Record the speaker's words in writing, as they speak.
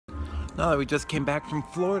Now that we just came back from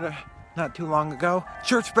Florida not too long ago,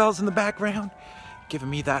 church bells in the background, giving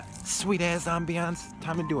me that sweet-ass ambiance.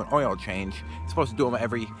 Time to do an oil change. Supposed to do them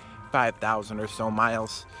every 5,000 or so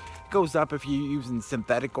miles. Goes up if you're using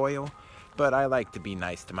synthetic oil, but I like to be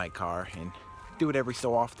nice to my car and do it every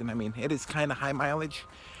so often. I mean, it is kind of high mileage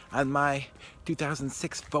on my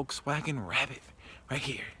 2006 Volkswagen Rabbit right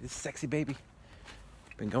here. This sexy baby.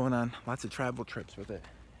 Been going on lots of travel trips with it,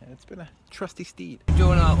 and it's been a trusty steed.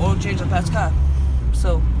 Doing an oil change on Pat's car,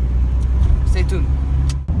 so stay tuned.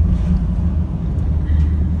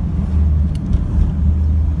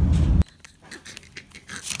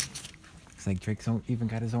 Looks like Drake's even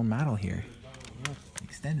got his own model here.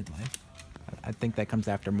 Extended life. I think that comes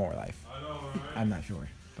after more life. I'm not sure.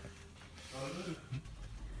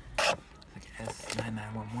 But.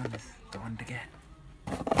 S9911 is the one to get.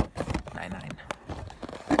 99.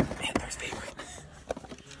 Panther's favorite.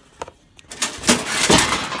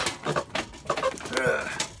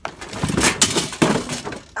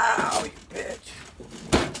 Ow, you bitch.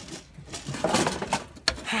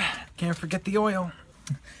 Can't forget the oil.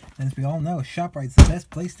 As we all know, ShopRite's the best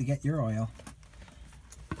place to get your oil.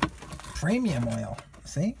 Premium oil.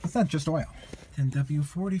 See? It's not just oil.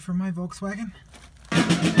 10W40 for my Volkswagen.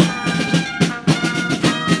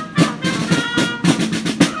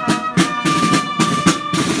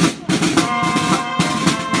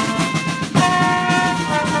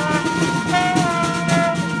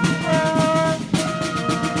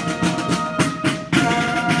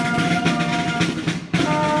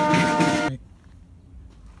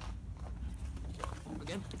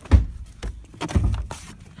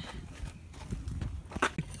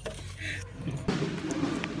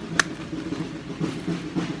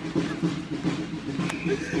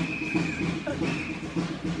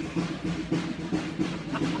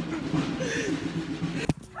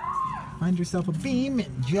 Find yourself a beam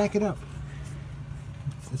and jack it up.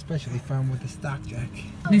 It's especially fun with the stock jack.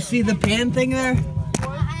 You see the pan thing there?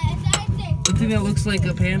 The thing that looks like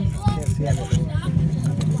a pan? Can't see anything.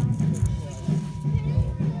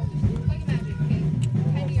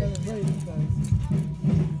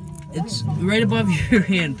 It's right above your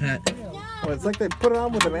hand, Pat. Oh, it's like they put it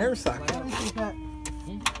on with an air socket.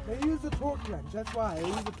 They use a torque wrench, that's why. They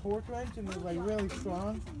use a torque wrench and they're like really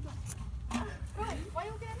strong.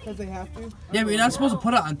 Because they have to. Yeah, but you're not supposed to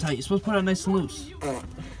put it on tight. You're supposed to put it on nice and loose.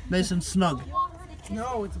 Nice and snug.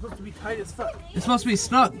 No, it's supposed to be tight as fuck. It's supposed to be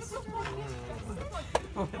snug.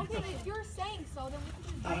 Okay, but if you're saying so, then we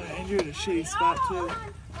can just... Andrew in a shitty spot too.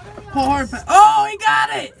 Pull hard, Pat. Oh, he got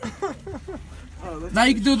it! Oh, Now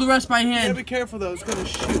you can do the rest by yeah, hand. be careful though, it's gonna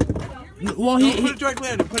shoot. Well, Don't put it directly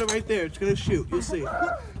under, put it right there, it's gonna shoot, you'll see.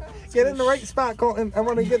 Get in the right spot, Colton. I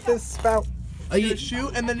want to get this spout. It's gonna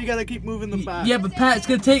shoot and then you gotta keep moving them back. Yeah, but Pat, it's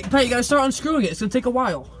gonna take. Pat, you gotta start unscrewing it. It's gonna take a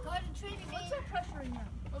while.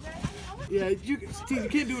 Yeah, you can't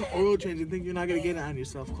do an oil change and think you're not gonna get it on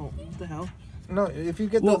yourself, Colton. What the hell? No, if you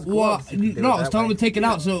get Well, those gloves, you can do no, it I was that telling way. him to take it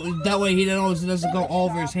out so that way he doesn't go all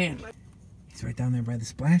over his hand. It's right down there by the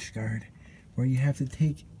splash guard, where you have to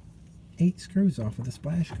take 8 screws off of the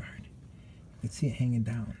splash guard. You can see it hanging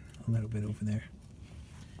down a little bit over there.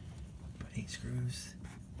 But 8 screws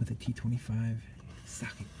with a T25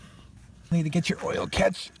 socket. You need to get your oil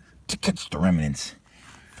catch to catch the remnants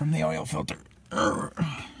from the oil filter.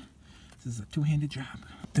 This is a two-handed job.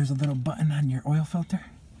 There's a little button on your oil filter.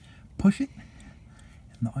 Push it,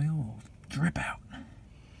 and the oil will drip out.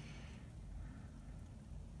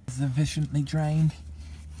 Sufficiently drained,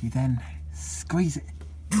 you then squeeze it,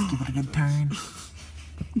 give it a good turn.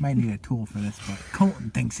 Might need a tool for this, but Colton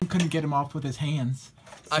thinks he couldn't get him off with his hands.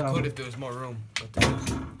 So, I could if there was more room.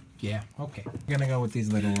 But yeah, okay. We're gonna go with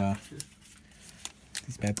these little,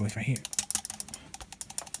 these bad boys right here.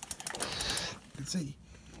 You can see,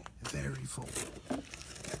 very full.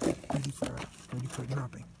 Ready for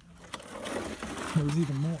dropping. There was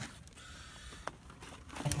even more.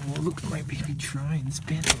 Oh, look at my baby try and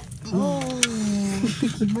spin. Oh, I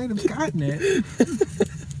think he might have gotten it.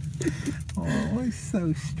 Oh, he's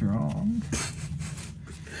so strong.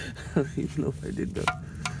 I don't even know if I did that.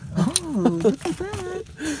 Oh, look at that.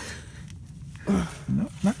 No,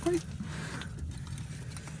 not quite.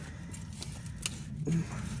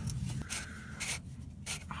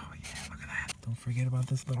 Oh yeah, look at that. Don't forget about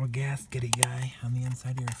this little gaskety guy on the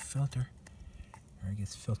inside of your filter. Or I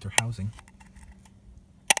guess filter housing.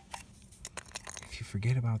 If you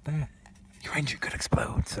forget about that, your engine could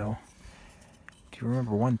explode. So, if you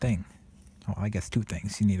remember one thing, oh, I guess 2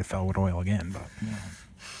 things. You need to fill with oil again, but yeah.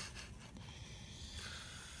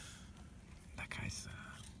 That guy's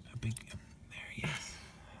a big. There he is.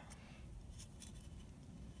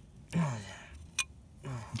 Oh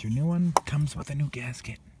yeah. And your new one comes with a new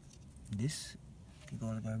gasket. This can go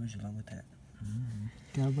in the garbage along with that.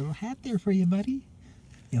 Got a little hat there for you, buddy.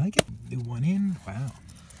 You like it? New one in. Wow.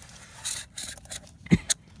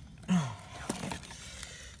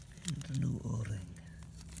 The new O-ring.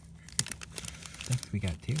 Thanks, we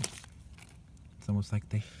got two. It's almost like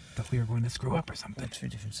they thought we were going to screw up or something. That's for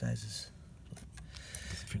different sizes.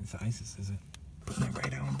 Different sizes, is it? Putting it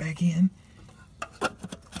right on back in.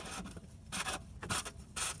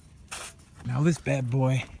 Now this bad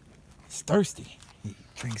boy is thirsty. He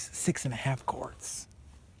drinks 6.5 quarts.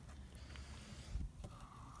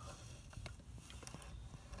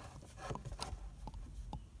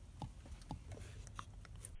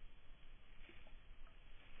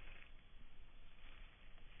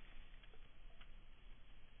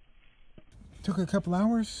 Took a couple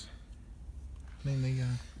hours, mainly,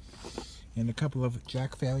 and a couple of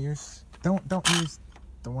jack failures. Don't use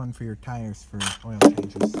the one for your tires for oil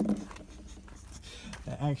changes.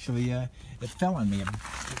 Actually, it fell on me. It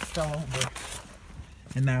fell over,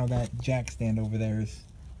 and now that jack stand over there is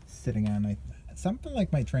sitting on something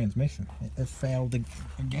like my transmission. It failed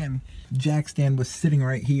again. Jack stand was sitting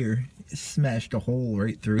right here. It smashed a hole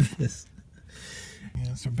right through this.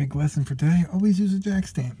 Yeah, so big lesson for today. Always use a jack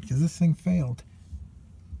stand because this thing failed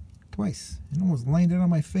twice. It almost landed on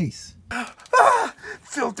my face.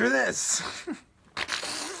 Filter this.